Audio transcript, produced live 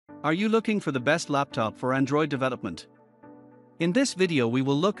Are you looking for the best laptop for Android development? In this video we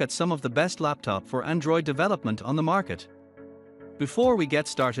will look at some of the best laptop for Android development on the market. Before we get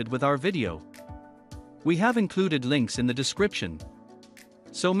started with our video, we have included links in the description,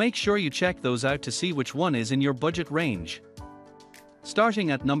 so make sure you check those out to see which one is in your budget range.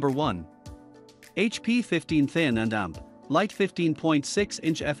 Starting at number 1. HP 15 Thin and Amp Light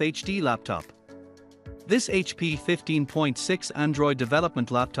 15.6-inch FHD laptop. This HP 15.6 Android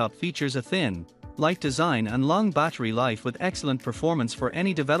development laptop features a thin, light design and long battery life with excellent performance for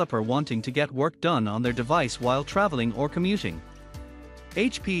any developer wanting to get work done on their device while traveling or commuting.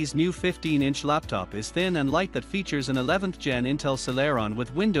 HP's new 15-inch laptop is thin and light that features an 11th gen Intel Celeron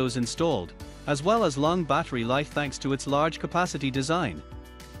with Windows installed, as well as long battery life thanks to its large capacity design.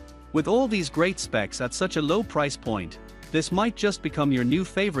 With all these great specs at such a low price point, this might just become your new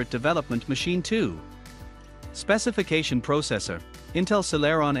favorite development machine too. Specification processor, Intel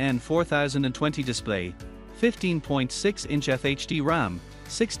Celeron N4020 display, 15.6-inch FHD RAM,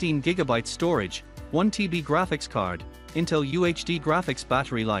 16GB storage, 1TB graphics card, Intel UHD graphics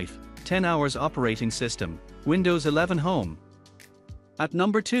battery life, 10 hours operating system, Windows 11 Home. At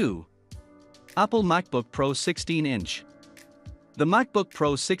number 2. Apple MacBook Pro 16-inch. The MacBook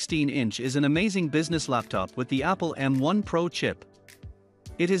Pro 16-inch is an amazing business laptop with the Apple M1 Pro chip.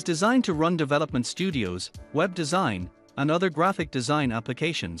 It is designed to run development studios, web design, and other graphic design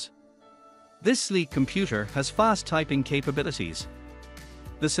applications. This sleek computer has fast typing capabilities.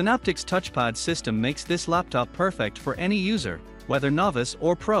 The Synaptics touchpad system makes this laptop perfect for any user, whether novice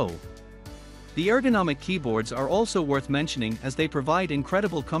or pro. The ergonomic keyboards are also worth mentioning as they provide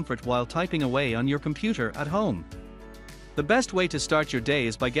incredible comfort while typing away on your computer at home. The best way to start your day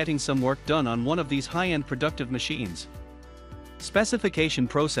is by getting some work done on one of these high-end productive machines. Specification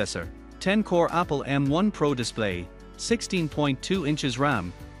processor, 10-core Apple M1 Pro display, 16.2 inches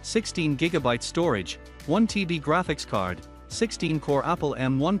RAM, 16GB storage, 1TB graphics card, 16-core Apple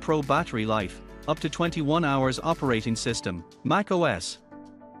M1 Pro battery life, up to 21 hours operating system, Mac OS.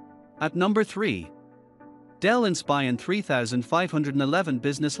 At number 3. Dell Inspiron 3511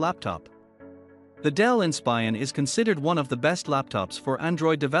 business laptop. The Dell Inspiron is considered one of the best laptops for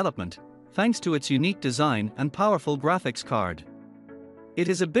Android development, thanks to its unique design and powerful graphics card. It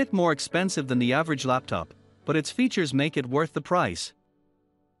is a bit more expensive than the average laptop, but its features make it worth the price.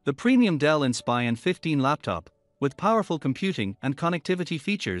 The premium Dell Inspiron 15 laptop, with powerful computing and connectivity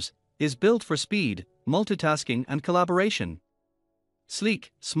features, is built for speed, multitasking and collaboration.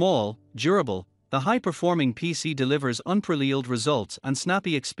 Sleek, small, durable, the high-performing PC delivers unparalleled results and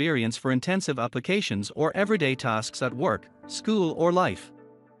snappy experience for intensive applications or everyday tasks at work, school or life.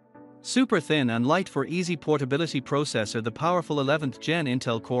 Super thin and light for easy portability processor. The powerful 11th Gen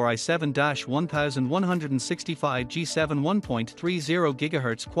Intel Core i7-1165 G7 1.30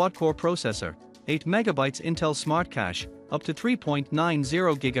 GHz quad-core processor, 8MB Intel Smart Cache, up to 3.90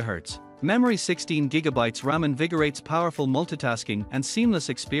 GHz. Memory 16GB RAM invigorates powerful multitasking and seamless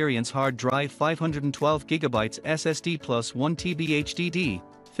experience. Hard drive 512GB SSD plus 1TB HDD,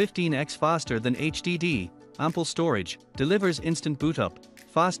 15x faster than HDD, ample storage, delivers instant boot up,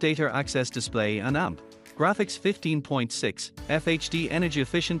 fast data access display and amp. Graphics 15.6, FHD energy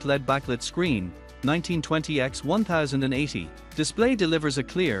efficient LED backlit screen, 1920x 1080. Display delivers a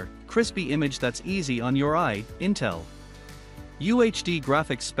clear, crispy image that's easy on your eye. Intel UHD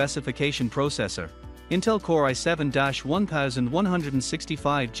graphics specification processor, Intel Core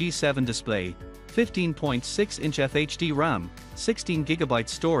i7-1165 G7 display, 15.6-inch FHD RAM, 16GB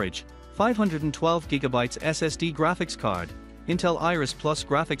storage, 512GB SSD graphics card, Intel Iris Plus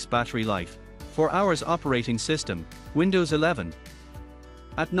graphics battery life, 4 hours operating system, Windows 11.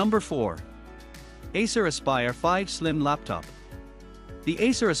 At number 4. Acer Aspire 5 Slim Laptop. The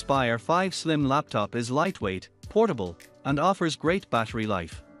Acer Aspire 5 Slim laptop is lightweight, portable, and offers great battery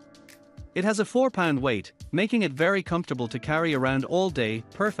life. It has a 4-pound weight, making it very comfortable to carry around all day,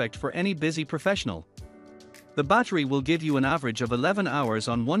 perfect for any busy professional. The battery will give you an average of 11 hours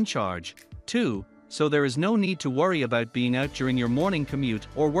on one charge, too, so there is no need to worry about being out during your morning commute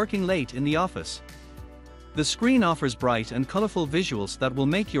or working late in the office. The screen offers bright and colorful visuals that will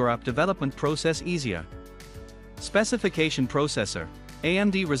make your app development process easier. Specification processor,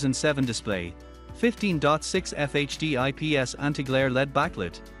 AMD Ryzen 7 display, 15.6 FHD IPS anti-glare LED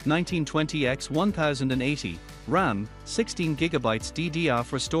backlit, 1920x 1080, RAM, 16GB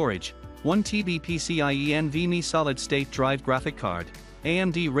DDR4 storage, 1TB PCIe NVMe solid-state drive graphic card,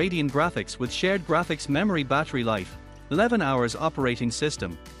 AMD Radeon graphics with shared graphics memory battery life, 11 hours operating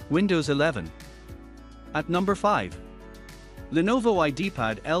system, Windows 11. At number 5. Lenovo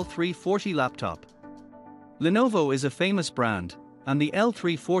Ideapad L340 laptop. Lenovo is a famous brand, and the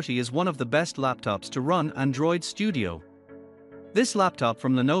L340 is one of the best laptops to run Android Studio. This laptop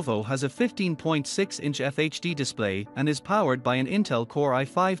from Lenovo has a 15.6-inch FHD display and is powered by an Intel Core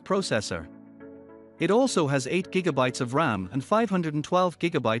i5 processor. It also has 8GB of RAM and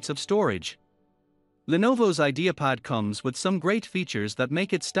 512GB of storage. Lenovo's Ideapad comes with some great features that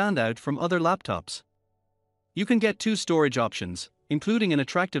make it stand out from other laptops. You can get 2 storage options, including an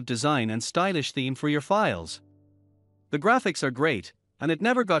attractive design and stylish theme for your files. The graphics are great, and it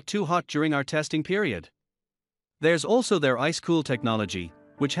never got too hot during our testing period. There's also their Ice Cool technology,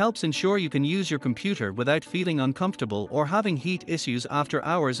 which helps ensure you can use your computer without feeling uncomfortable or having heat issues after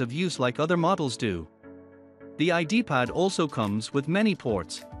hours of use like other models do. The Ideapad also comes with many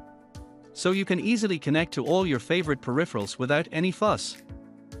ports, so you can easily connect to all your favorite peripherals without any fuss.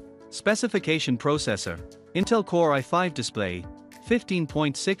 Specification processor: Intel Core i5 display,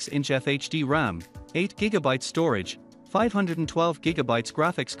 15.6-inch FHD RAM, 8GB storage, 512GB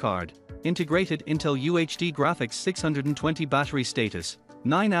graphics card, integrated Intel UHD graphics 620 battery status,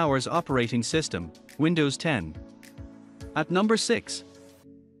 9 hours operating system, Windows 10. At number 6.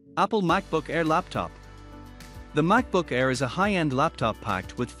 Apple MacBook Air laptop. The MacBook Air is a high-end laptop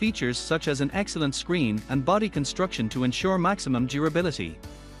packed with features such as an excellent screen and body construction to ensure maximum durability.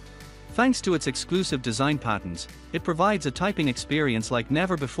 Thanks to its exclusive design patterns, it provides a typing experience like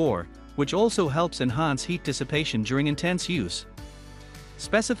never before, which also helps enhance heat dissipation during intense use.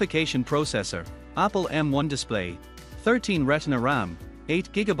 Specification processor: Apple M1 display, 13 Retina RAM,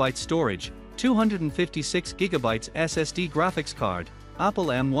 8GB storage, 256GB SSD graphics card, Apple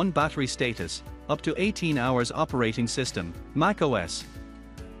M1 battery status, up to 18 hours operating system, macOS.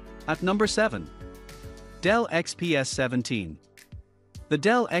 At number 7. Dell XPS 17. The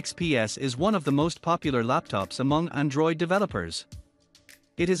Dell XPS is one of the most popular laptops among Android developers.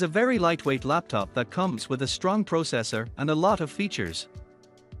 It is a very lightweight laptop that comes with a strong processor and a lot of features.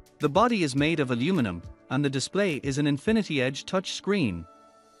 The body is made of aluminum, and the display is an Infinity Edge touch screen.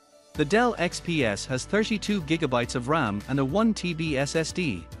 The Dell XPS has 32GB of RAM and a 1TB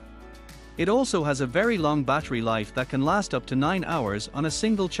SSD. It also has a very long battery life that can last up to 9 hours on a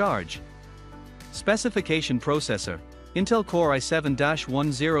single charge. Specification processor: Intel Core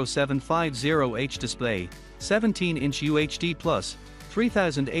i7-10750H display, 17-inch UHD+,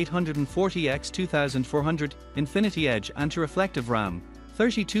 3840x2400 Infinity Edge anti-reflective RAM,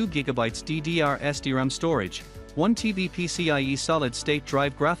 32GB DDR SDRAM storage, 1TB PCIe solid-state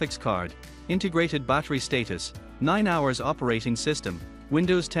drive graphics card, integrated battery status, 9 hours operating system,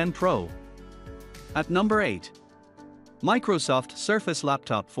 Windows 10 Pro. At number 8. Microsoft Surface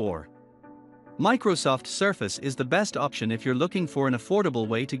Laptop 4. Microsoft Surface is the best option if you're looking for an affordable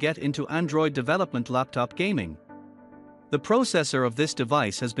way to get into Android development laptop gaming. The processor of this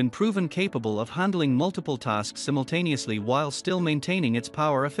device has been proven capable of handling multiple tasks simultaneously while still maintaining its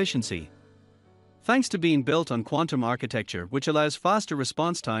power efficiency. Thanks to being built on quantum architecture, which allows faster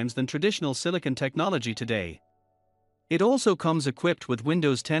response times than traditional silicon technology today. It also comes equipped with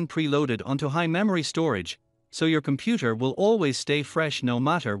Windows 10 preloaded onto high memory storage, so your computer will always stay fresh no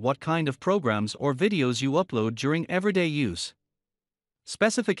matter what kind of programs or videos you upload during everyday use.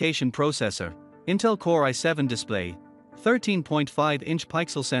 Specification processor: Intel Core i7 display, 13.5-inch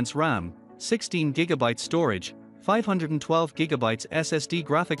PixelSense RAM, 16GB storage, 512GB SSD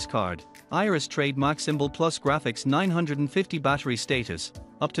graphics card, Iris trademark symbol plus graphics 950 battery status,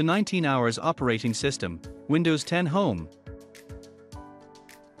 up to 19 hours operating system, Windows 10 Home.